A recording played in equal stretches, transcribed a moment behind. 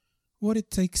What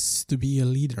it takes to be a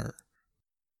leader.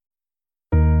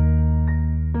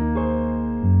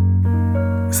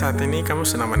 Saat ini kamu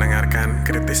sedang mendengarkan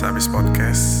Kritis Abis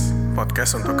Podcast.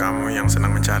 Podcast untuk kamu yang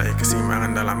sedang mencari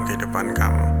keseimbangan dalam kehidupan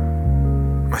kamu.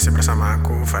 Masih bersama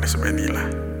aku, Faris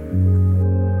Ubedillah.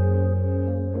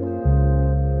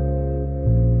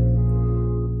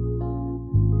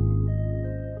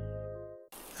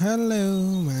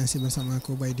 Halo, masih bersama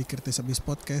aku Bay di Kritis Abis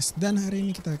Podcast. Dan hari ini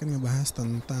kita akan ngebahas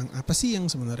tentang apa sih yang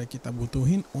sebenarnya kita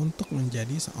butuhin untuk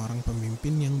menjadi seorang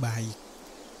pemimpin yang baik.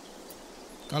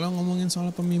 Kalau ngomongin soal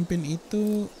pemimpin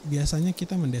itu, biasanya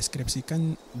kita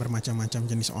mendeskripsikan bermacam-macam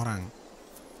jenis orang.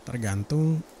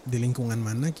 Tergantung di lingkungan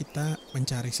mana kita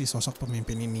mencari si sosok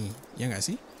pemimpin ini, ya nggak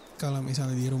sih? Kalau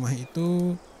misalnya di rumah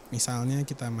itu, misalnya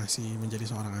kita masih menjadi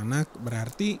seorang anak,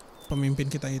 berarti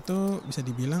pemimpin kita itu bisa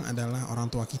dibilang adalah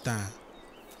orang tua kita.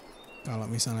 Kalau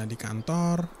misalnya di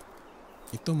kantor,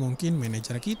 itu mungkin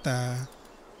manajer kita,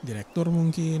 direktur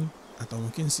mungkin, atau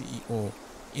mungkin CEO.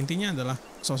 Intinya adalah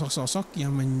sosok-sosok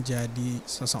yang menjadi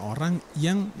seseorang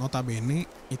yang notabene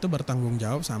itu bertanggung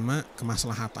jawab sama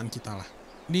kemaslahatan kita lah.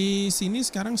 Di sini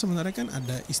sekarang sebenarnya kan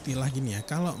ada istilah gini ya,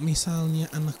 kalau misalnya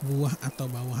anak buah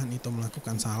atau bawahan itu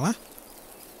melakukan salah,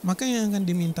 maka yang akan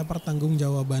diminta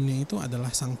pertanggungjawabannya itu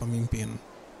adalah sang pemimpin.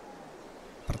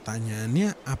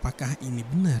 Pertanyaannya, apakah ini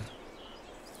benar?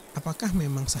 Apakah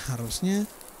memang seharusnya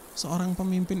seorang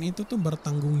pemimpin itu tuh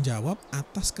bertanggung jawab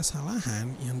atas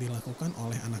kesalahan yang dilakukan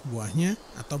oleh anak buahnya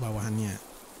atau bawahannya?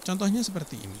 Contohnya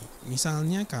seperti ini.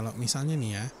 Misalnya nih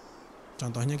ya,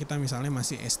 contohnya kita misalnya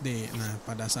masih SD. Nah,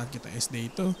 pada saat kita SD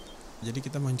itu, jadi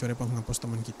kita mencuri penghapus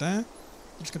teman kita,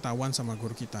 terus ketahuan sama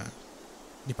guru kita.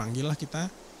 Dipanggillah kita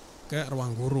ke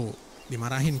ruang guru,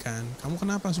 dimarahin kan, kamu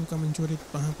kenapa suka mencuri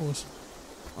penghapus?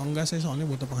 Oh enggak, saya soalnya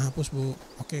butuh penghapus bu.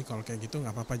 Oke, kalau kayak gitu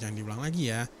nggak apa-apa, jangan diulang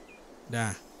lagi ya.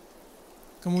 Dah.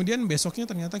 Kemudian besoknya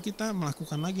ternyata kita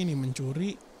melakukan lagi nih,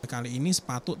 mencuri kali ini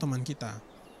sepatu teman kita.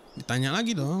 Ditanya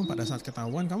lagi dong pada saat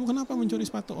ketahuan, kamu kenapa mencuri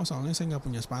sepatu? Oh soalnya saya nggak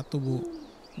punya sepatu bu,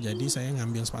 jadi saya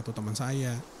ngambil sepatu teman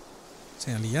saya.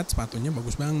 Saya lihat sepatunya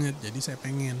bagus banget, jadi saya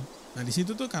pengen. Nah di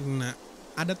situ tuh karena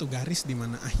ada tuh garis di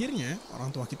mana akhirnya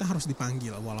orang tua kita harus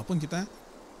dipanggil, walaupun kita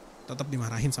tetap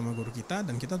dimarahin sama guru kita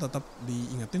dan kita tetap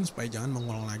diingetin supaya jangan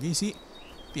mengulang lagi si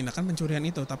tindakan pencurian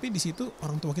itu. Tapi di situ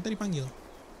orang tua kita dipanggil.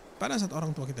 Pada saat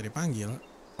orang tua kita dipanggil,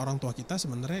 orang tua kita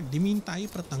sebenarnya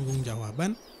dimintai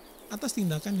pertanggungjawaban atas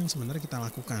tindakan yang sebenarnya kita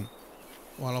lakukan.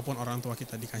 Walaupun orang tua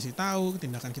kita dikasih tahu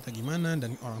tindakan kita gimana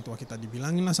dan orang tua kita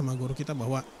dibilangin lah sama guru kita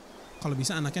bahwa kalau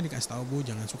bisa anaknya dikasih tahu bu,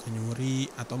 jangan suka nyuri,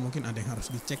 atau mungkin ada yang harus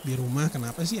dicek di rumah,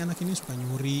 kenapa sih anak ini suka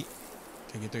nyuri,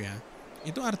 kayak gitu ya.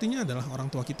 Itu artinya adalah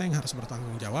orang tua kita yang harus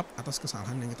bertanggung jawab atas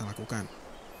kesalahan yang kita lakukan.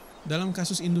 Dalam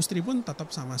kasus industri pun tetap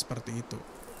sama seperti itu.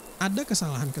 Ada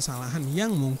kesalahan-kesalahan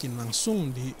yang mungkin langsung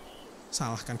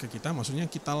disalahkan ke kita, maksudnya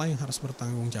kita lah yang harus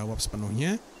bertanggung jawab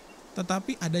sepenuhnya,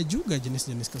 tetapi ada juga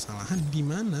jenis-jenis kesalahan di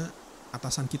mana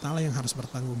atasan kita lah yang harus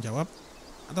bertanggung jawab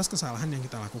atas kesalahan yang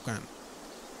kita lakukan.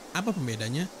 Apa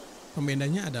pembedanya?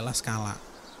 Pembedanya adalah skala.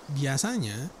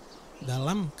 Biasanya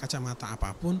dalam kacamata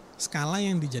apapun, skala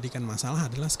yang dijadikan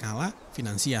masalah adalah skala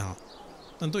finansial.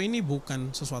 Tentu ini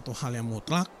bukan sesuatu hal yang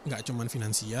mutlak, nggak cuma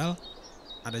finansial.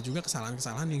 Ada juga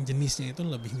kesalahan-kesalahan yang jenisnya itu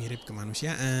lebih mirip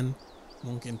kemanusiaan,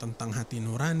 mungkin tentang hati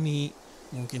nurani,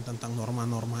 mungkin tentang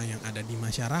norma-norma yang ada di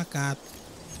masyarakat.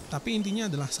 Tapi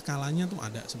intinya adalah skalanya tuh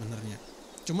ada sebenarnya.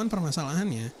 Cuman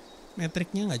permasalahannya,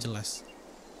 metriknya nggak jelas.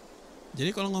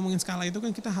 Jadi kalau ngomongin skala itu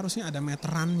kan kita harusnya ada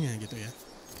meterannya gitu ya.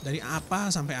 Dari apa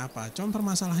sampai apa. Cuma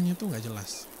permasalahannya tuh nggak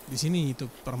jelas. Di sini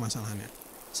itu permasalahannya.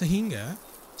 Sehingga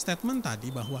statement tadi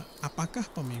bahwa apakah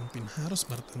pemimpin harus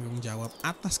bertanggung jawab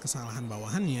atas kesalahan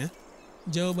bawahannya,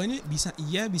 jawabannya bisa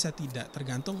iya bisa tidak,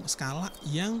 tergantung skala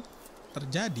yang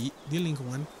terjadi di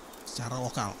lingkungan secara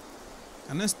lokal.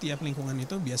 Karena setiap lingkungan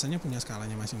itu biasanya punya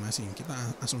skalanya masing-masing. Kita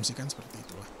asumsikan seperti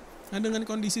itulah. Nah dengan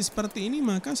kondisi seperti ini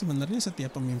maka sebenarnya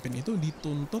setiap pemimpin itu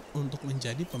dituntut untuk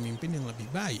menjadi pemimpin yang lebih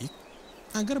baik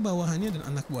agar bawahannya dan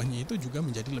anak buahnya itu juga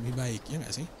menjadi lebih baik, ya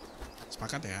nggak sih?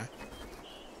 Sepakat ya?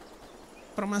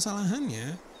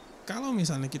 Permasalahannya, kalau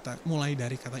misalnya kita mulai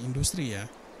dari kata industri ya,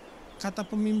 kata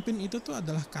pemimpin itu tuh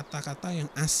adalah kata-kata yang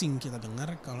asing kita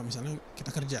dengar kalau misalnya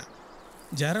kita kerja.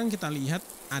 Jarang kita lihat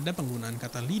ada penggunaan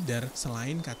kata leader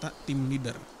selain kata team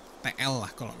leader, TL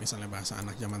lah kalau misalnya bahasa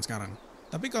anak zaman sekarang.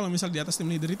 Tapi kalau misal di atas tim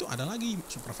leader itu ada lagi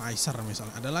supervisor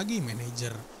misalnya, ada lagi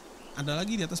manajer, ada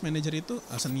lagi di atas manajer itu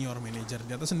senior manajer,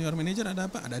 di atas senior manajer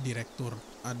ada apa? Ada direktur,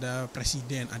 ada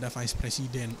presiden, ada vice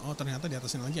presiden. Oh ternyata di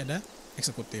atasnya lagi ada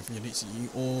eksekutif, jadi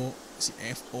CEO,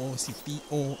 CFO,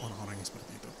 CTO, orang-orang yang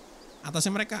seperti itu.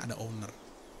 Atasnya mereka ada owner.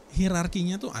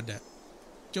 Hierarkinya tuh ada.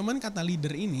 Cuman kata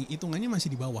leader ini hitungannya masih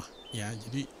di bawah ya.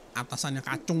 Jadi atasannya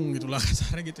kacung gitulah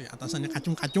kasarnya gitu ya. Atasannya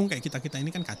kacung-kacung kayak kita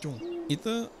ini kan kacung.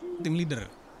 Itu tim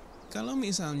leader. Kalau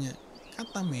misalnya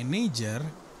kata manager,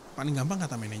 paling gampang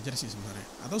kata manager sih sebenarnya.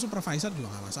 Atau supervisor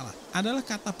juga nggak masalah. Adalah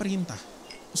kata perintah.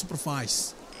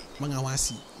 Supervise,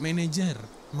 mengawasi. Manager,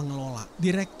 mengelola.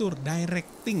 Direktur,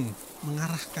 directing,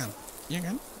 mengarahkan. Ya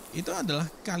kan? Itu adalah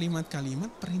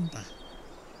kalimat-kalimat perintah.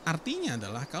 Artinya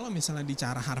adalah kalau misalnya di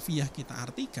cara harfiah kita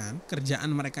artikan, kerjaan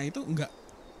mereka itu enggak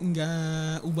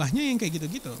ubahnya yang kayak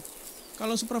gitu-gitu.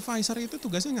 Kalau supervisor itu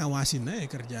tugasnya ngawasin aja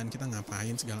kerjaan kita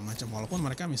ngapain segala macam. Walaupun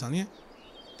mereka misalnya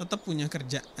tetap punya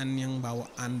kerjaan yang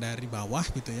bawaan dari bawah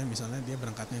gitu ya. Misalnya dia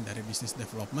berangkatnya dari business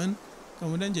development,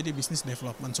 kemudian jadi business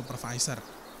development supervisor.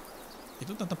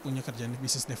 Itu tetap punya kerjaan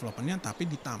business development-nya tapi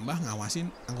ditambah ngawasin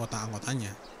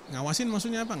anggota-anggotanya. Ngawasin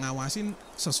maksudnya apa? Ngawasin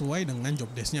sesuai dengan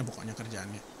job desk-nya pokoknya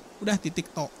kerjaannya. Udah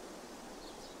titik tok.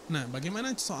 Nah,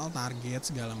 bagaimana soal target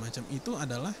segala macam itu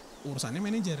adalah urusannya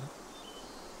manajer.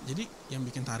 Jadi yang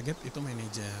bikin target itu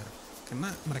manajer. Karena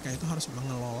mereka itu harus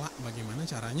mengelola bagaimana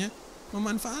caranya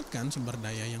memanfaatkan sumber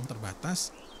daya yang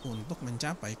terbatas untuk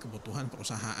mencapai kebutuhan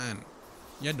perusahaan.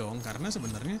 Ya dong, karena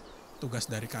sebenarnya tugas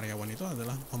dari karyawan itu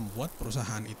adalah membuat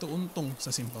perusahaan itu untung,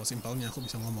 sesimpel-simpelnya aku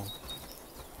bisa ngomong.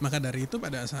 Maka dari itu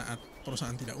pada saat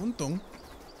perusahaan tidak untung,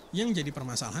 yang jadi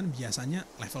permasalahan biasanya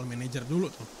level manajer dulu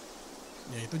tuh.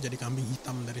 Yaitu jadi kambing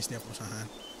hitam dari setiap perusahaan.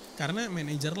 Karena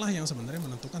manajer lah yang sebenarnya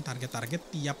menentukan target-target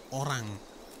tiap orang.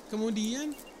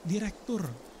 Kemudian direktur,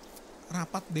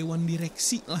 rapat dewan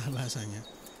direksi lah bahasanya.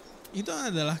 Itu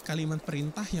adalah kalimat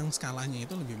perintah yang skalanya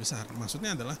itu lebih besar.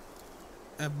 Maksudnya adalah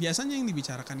biasanya yang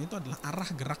dibicarakan itu adalah arah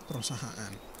gerak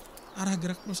perusahaan. Arah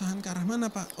gerak perusahaan ke arah mana,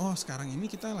 Pak? Oh, sekarang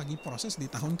ini kita lagi proses di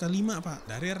tahun ke-5, Pak.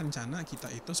 Dari rencana kita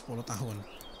itu 10 tahun.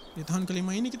 Di tahun ke-5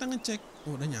 ini kita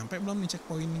ngecek, udah nyampe belum nih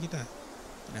checkpoint kita?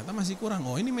 Ternyata masih kurang.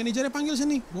 Oh, ini manajernya panggil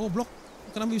sini. Goblok,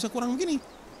 kenapa bisa kurang begini?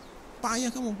 Payah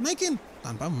kamu, naikin.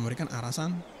 Tanpa memberikan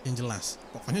alasan yang jelas.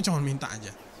 Pokoknya cuma minta aja.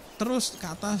 Terus ke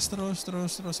atas, terus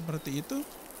seperti itu.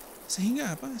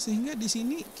 Sehingga apa? Sehingga di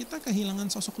sini kita kehilangan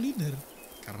sosok leader.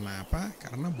 Karena apa?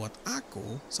 Karena buat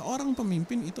aku, seorang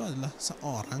pemimpin itu adalah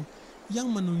seorang yang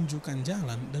menunjukkan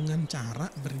jalan dengan cara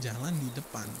berjalan di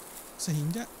depan.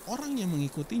 Sehingga orang yang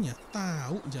mengikutinya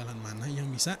tahu jalan mana yang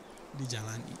bisa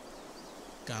dijalani.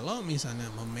 Kalau misalnya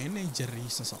memanajeri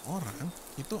seseorang,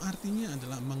 itu artinya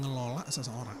adalah mengelola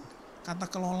seseorang. Kata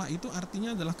kelola itu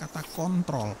artinya adalah kata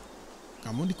kontrol.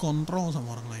 Kamu dikontrol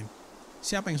sama orang lain.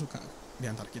 Siapa yang suka di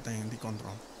antara kita yang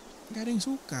dikontrol? Gak ada yang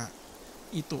suka.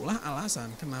 Itulah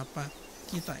alasan kenapa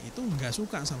kita itu nggak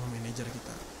suka sama manajer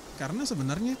kita. Karena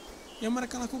sebenarnya yang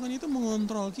mereka lakukan itu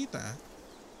mengontrol kita.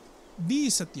 Di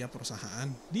setiap perusahaan,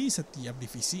 di setiap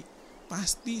divisi,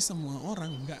 pasti semua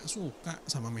orang nggak suka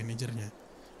sama manajernya.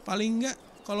 Paling nggak,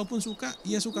 kalaupun suka,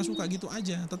 ya suka-suka gitu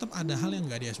aja. Tetap ada hal yang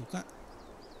nggak dia suka,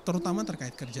 terutama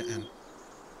terkait kerjaan.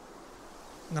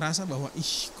 Ngerasa bahwa,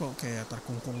 kok kayak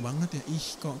terkungkung banget ya,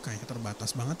 kok kayak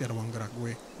terbatas banget ya ruang gerak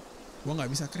gue. Gue nggak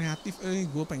bisa kreatif,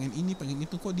 gue pengen ini, pengen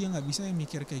itu, kok dia nggak bisa ya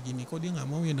mikir kayak gini, kok dia nggak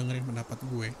mau ya dengerin pendapat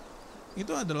gue.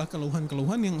 Itu adalah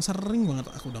keluhan-keluhan yang sering banget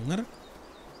aku denger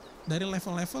dari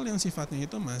level-level yang sifatnya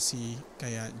itu masih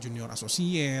kayak junior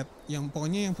associate, yang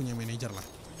pokoknya yang punya manajer lah.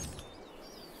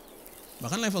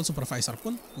 Bahkan level supervisor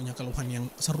pun punya keluhan yang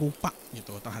serupa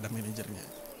gitu terhadap manajernya.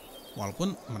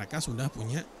 Walaupun mereka sudah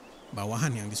punya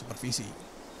bawahan yang disupervisi.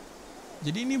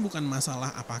 Jadi ini bukan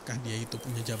masalah apakah dia itu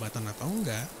punya jabatan atau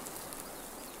enggak,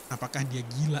 apakah dia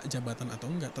gila jabatan atau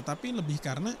enggak, tetapi lebih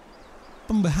karena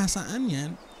pembahasaannya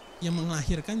yang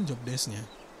melahirkan job desk-nya.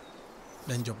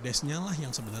 Dan job desk-nya lah yang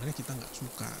sebenarnya kita nggak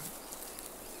suka.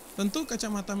 Tentu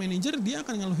kacamata manajer dia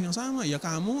akan ngeluh yang sama. Ya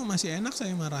kamu masih enak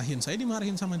saya marahin, saya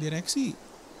dimarahin sama direksi.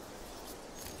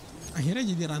 Akhirnya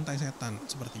jadi rantai setan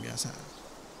seperti biasa.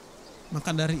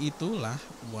 Maka dari itulah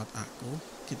buat aku,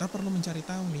 kita perlu mencari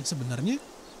tahu nih sebenarnya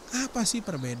apa sih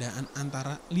perbedaan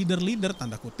antara leader-leader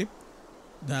tanda kutip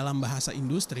dalam bahasa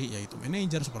industri, yaitu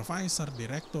manajer, supervisor,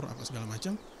 direktur, apa segala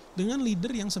macam, dengan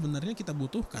leader yang sebenarnya kita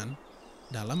butuhkan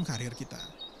dalam karir kita.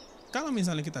 Kalau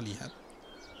misalnya kita lihat,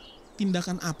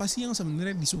 tindakan apa sih yang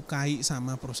sebenarnya disukai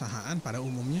sama perusahaan pada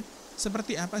umumnya?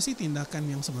 Seperti apa sih tindakan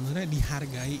yang sebenarnya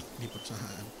dihargai di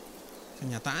perusahaan?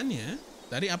 Kenyataannya,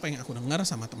 dari apa yang aku dengar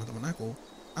sama teman-teman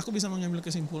aku bisa mengambil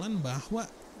kesimpulan bahwa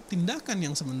tindakan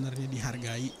yang sebenarnya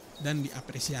dihargai dan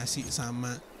diapresiasi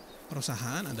sama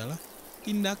perusahaan adalah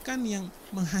tindakan yang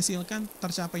menghasilkan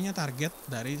tercapainya target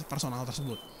dari personal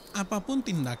tersebut. Apapun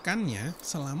tindakannya,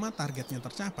 selama targetnya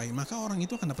tercapai, maka orang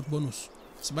itu akan dapat bonus.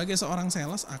 Sebagai seorang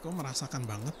sales, aku merasakan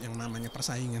banget yang namanya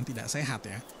persaingan tidak sehat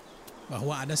ya.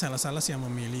 bahwa ada sales-sales yang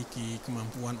memiliki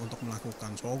kemampuan untuk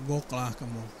melakukan sogok lah,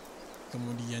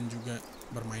 kemudian juga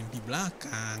bermain di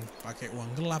belakang, pakai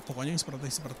uang gelap, pokoknya yang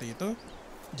seperti itu,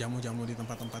 jamu-jamu di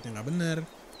tempat-tempat yang nggak benar.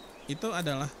 Itu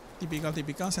adalah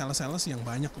tipikal-tipikal sales-sales yang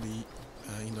banyak di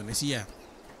Indonesia.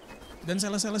 Dan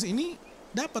sales-sales ini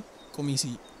dapat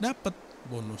komisi, dapat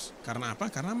bonus. Karena apa?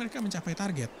 Karena mereka mencapai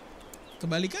target.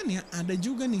 Kebalikannya, ada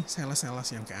juga nih sales-sales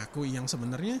yang kayak aku yang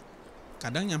sebenarnya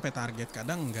kadang nyampe target,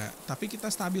 kadang enggak. Tapi kita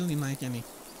stabil nih naiknya nih.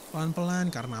 Pelan-pelan.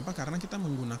 Karena apa? Karena kita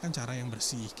menggunakan cara yang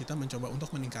bersih. Kita mencoba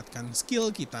untuk meningkatkan skill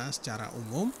kita secara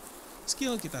umum,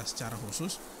 skill kita secara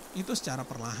khusus, itu secara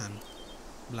perlahan.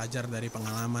 Belajar dari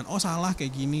pengalaman. Oh salah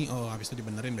kayak gini, oh habis itu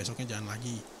dibenerin, besoknya jangan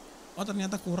lagi. Oh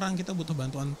ternyata kurang, kita butuh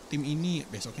bantuan tim ini,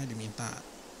 besoknya diminta.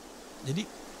 Jadi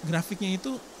grafiknya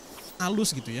itu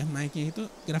halus gitu ya, naiknya itu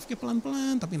grafiknya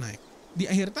pelan-pelan tapi naik. Di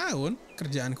akhir tahun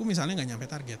kerjaanku misalnya nggak nyampe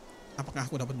target, apakah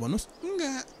aku dapat bonus?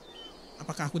 Enggak.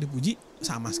 Apakah aku dipuji?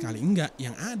 Sama sekali enggak.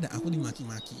 Yang ada aku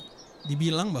dimaki-maki,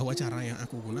 dibilang bahwa cara yang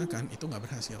aku gunakan itu nggak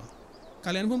berhasil.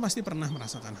 Kalian pun pasti pernah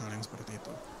merasakan hal yang seperti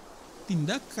itu.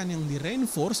 Tindakan yang di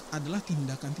reinforce adalah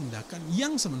tindakan-tindakan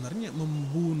yang sebenarnya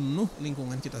membunuh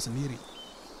lingkungan kita sendiri.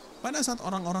 Pada saat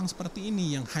orang-orang seperti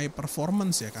ini yang high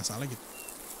performance ya kasalah gitu,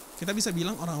 kita bisa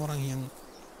bilang orang-orang yang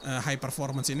high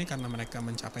performance ini karena mereka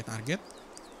mencapai target,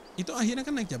 itu akhirnya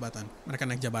kan naik jabatan. Mereka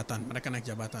naik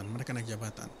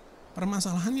jabatan.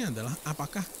 Permasalahannya adalah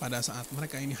apakah pada saat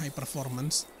mereka ini high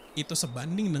performance itu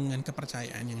sebanding dengan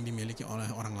kepercayaan yang dimiliki oleh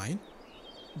orang lain?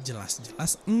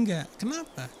 Jelas-jelas enggak.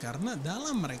 Kenapa? Karena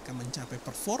dalam mereka mencapai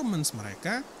performance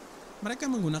mereka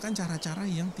menggunakan cara-cara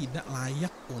yang tidak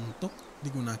layak untuk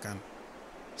digunakan.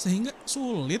 Sehingga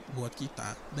sulit buat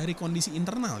kita dari kondisi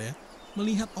internal ya,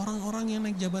 melihat orang-orang yang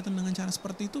naik jabatan dengan cara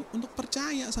seperti itu untuk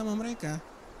percaya sama mereka.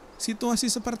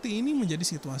 Situasi seperti ini menjadi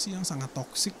situasi yang sangat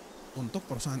toksik untuk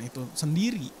perusahaan itu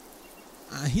sendiri.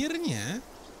 Akhirnya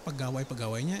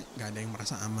pegawai-pegawainya gak ada yang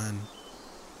merasa aman.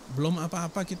 Belum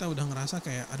apa-apa kita udah ngerasa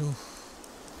kayak aduh,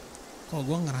 kok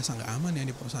gue ngerasa gak aman ya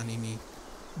di perusahaan ini.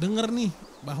 Denger nih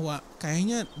bahwa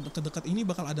kayaknya deket-deket ini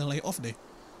bakal ada layoff deh.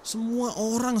 Semua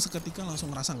orang seketika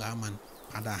langsung ngerasa gak aman.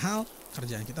 Padahal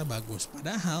kerjaan kita bagus,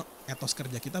 padahal etos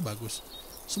kerja kita bagus.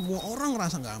 Semua orang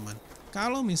ngerasa gak aman.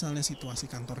 Kalau misalnya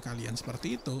situasi kantor kalian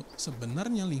seperti itu,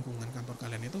 sebenarnya lingkungan kantor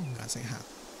kalian itu gak sehat.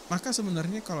 Maka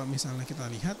sebenarnya kalau misalnya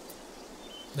kita lihat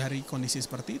dari kondisi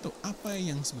seperti itu, apa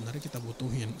yang sebenarnya kita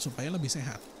butuhin supaya lebih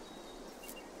sehat?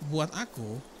 Buat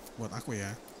aku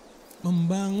ya,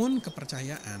 membangun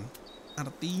kepercayaan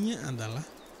artinya adalah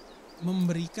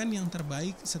memberikan yang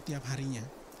terbaik setiap harinya.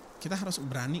 Kita harus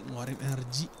berani ngeluarin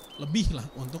energi lebih lah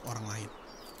untuk orang lain.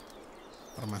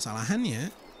 Permasalahannya,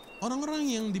 orang-orang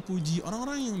yang dipuji,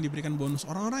 orang-orang yang diberikan bonus,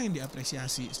 orang-orang yang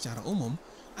diapresiasi secara umum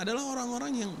adalah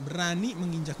orang-orang yang berani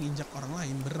menginjak-injak orang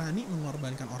lain, berani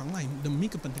mengorbankan orang lain demi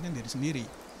kepentingan diri sendiri.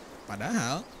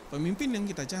 Padahal pemimpin yang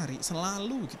kita cari,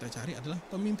 selalu kita cari adalah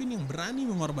pemimpin yang berani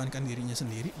mengorbankan dirinya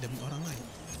sendiri demi orang lain.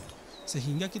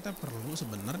 Sehingga kita perlu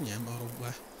sebenarnya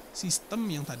merubah sistem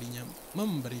yang tadinya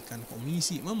memberikan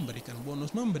komisi, memberikan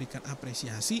bonus, memberikan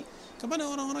apresiasi kepada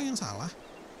orang-orang yang salah,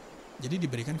 jadi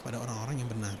diberikan kepada orang-orang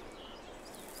yang benar.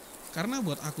 Karena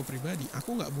buat aku pribadi,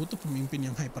 aku gak butuh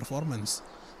pemimpin yang high performance.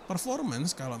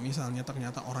 Performance kalau misalnya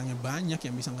ternyata orangnya banyak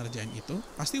yang bisa ngerjain itu,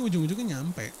 pasti ujung-ujungnya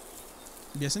nyampe.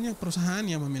 Biasanya perusahaan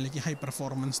yang memiliki high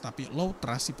performance tapi low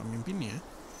trust si pemimpinnya,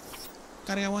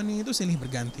 karyawannya itu silih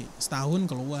berganti. Setahun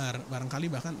keluar,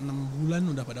 barangkali bahkan 6 bulan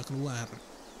udah pada keluar.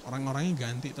 Orang-orangnya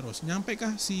ganti terus. Nyampe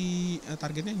kah si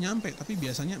targetnya? Nyampe, tapi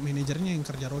biasanya manajernya yang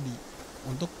kerja rodi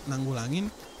untuk nanggulangin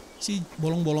si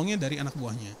bolong-bolongnya dari anak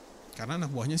buahnya. Karena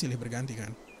anak buahnya silih berganti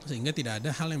kan. Sehingga tidak ada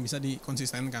hal yang bisa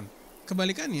dikonsistenkan.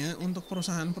 Kebalikannya untuk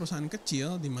perusahaan-perusahaan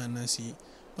kecil di mana si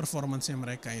performance-nya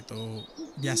mereka itu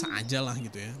biasa aja lah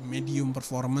gitu ya. Medium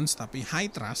performance tapi high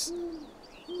trust.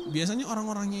 Biasanya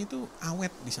orang-orangnya itu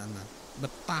awet di sana.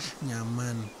 Betah,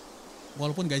 nyaman.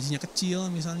 Walaupun gajinya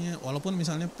kecil misalnya, walaupun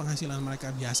misalnya penghasilan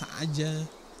mereka biasa aja,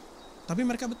 tapi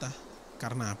mereka betah.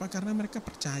 Karena apa? Karena mereka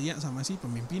percaya sama si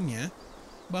pemimpinnya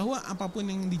bahwa apapun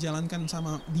yang dijalankan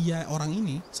sama dia orang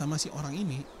ini, sama si orang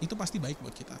ini, itu pasti baik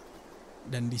buat kita.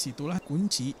 Dan disitulah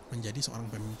kunci menjadi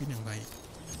seorang pemimpin yang baik.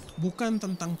 Bukan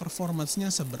tentang performance-nya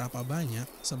seberapa banyak,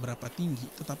 seberapa tinggi,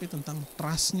 tetapi tentang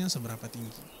trust-nya seberapa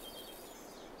tinggi.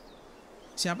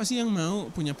 Siapa sih yang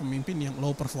mau punya pemimpin yang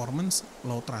low performance,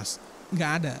 low trust?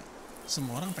 Nggak ada.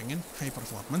 Semua orang pengen high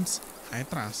performance, high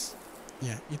trust.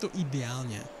 Ya, itu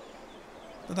idealnya.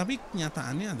 Tetapi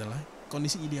kenyataannya adalah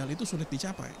kondisi ideal itu sulit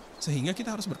dicapai. Sehingga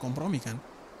kita harus berkompromi kan.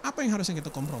 Apa yang harusnya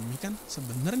kita kompromikan?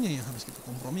 Sebenarnya yang harus kita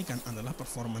kompromikan adalah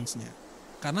performance-nya.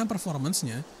 Karena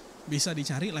performance-nya bisa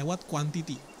dicari lewat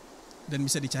quantity dan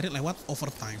bisa dicari lewat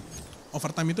overtime.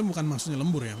 Overtime itu bukan maksudnya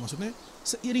lembur ya, maksudnya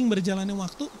seiring berjalannya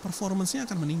waktu performance-nya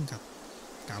akan meningkat.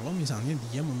 Kalau misalnya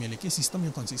dia memiliki sistem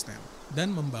yang konsisten dan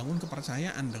membangun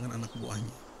kepercayaan dengan anak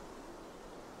buahnya.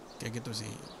 Kayak gitu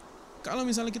sih. Kalau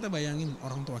misalnya kita bayangin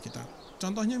orang tua kita,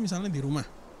 contohnya misalnya di rumah,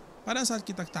 pada saat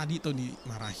kita tadi tuh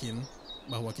dimarahin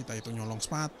bahwa kita itu nyolong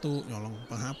sepatu, nyolong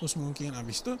penghapus mungkin,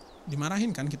 habis itu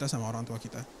dimarahin kan kita sama orang tua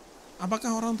kita.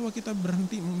 Apakah orang tua kita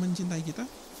berhenti mencintai kita?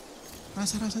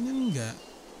 Rasa-rasanya enggak.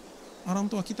 Orang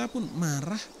tua kita pun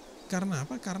marah karena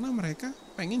apa? Karena mereka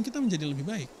pengen kita menjadi lebih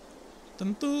baik.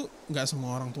 Tentu enggak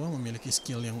semua orang tua memiliki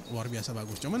skill yang luar biasa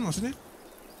bagus. Cuman maksudnya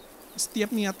setiap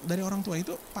niat dari orang tua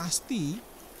itu pasti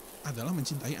adalah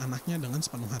mencintai anaknya dengan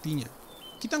sepenuh hatinya.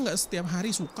 Kita nggak setiap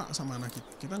hari suka sama anak kita.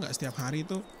 Kita nggak setiap hari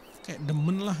itu kayak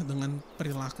demen lah dengan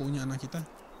perilakunya anak kita.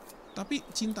 Tapi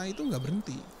cinta itu nggak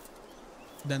berhenti.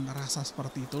 Dan rasa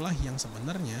seperti itulah yang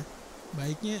sebenarnya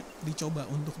baiknya dicoba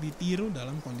untuk ditiru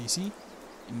dalam kondisi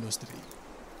industri.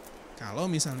 Kalau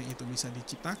misalnya itu bisa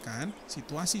diciptakan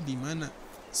situasi di mana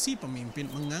si pemimpin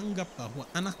menganggap bahwa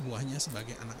anak buahnya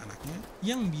sebagai anak-anaknya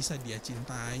yang bisa dia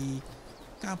cintai,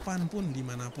 kapanpun,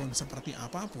 dimanapun, seperti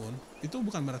apapun, itu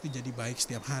bukan berarti jadi baik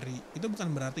setiap hari. Itu bukan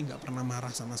berarti gak pernah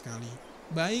marah sama sekali.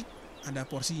 Baik ada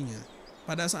porsinya.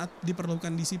 Pada saat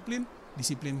diperlukan disiplin,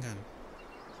 disiplinkan.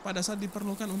 Pada saat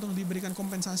diperlukan untuk diberikan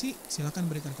kompensasi, silakan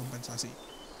berikan kompensasi.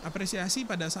 Apresiasi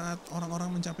pada saat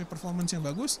orang-orang mencapai performance yang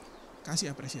bagus,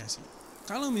 kasih apresiasi.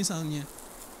 Kalau misalnya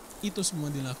itu semua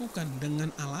dilakukan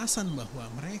dengan alasan bahwa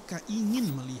mereka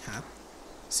ingin melihat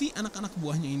si anak-anak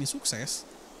buahnya ini sukses,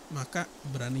 maka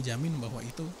berani jamin bahwa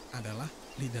itu adalah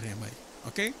leader yang baik.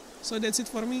 Oke? So that's it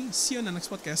for me. See you on the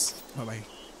next podcast. Bye-bye.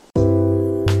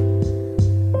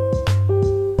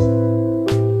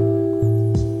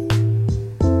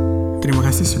 Terima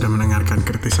kasih sudah mendengarkan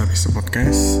Kritis Habis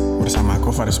Podcast bersama aku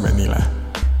Faris Bandila.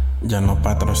 Jangan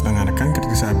lupa terus dengarkan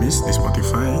Kritis Habis di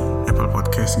Spotify, Apple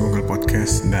Podcast, Google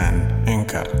Podcast, dan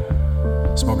Anchor.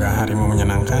 Semoga harimu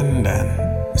menyenangkan dan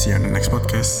see you on the next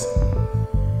podcast.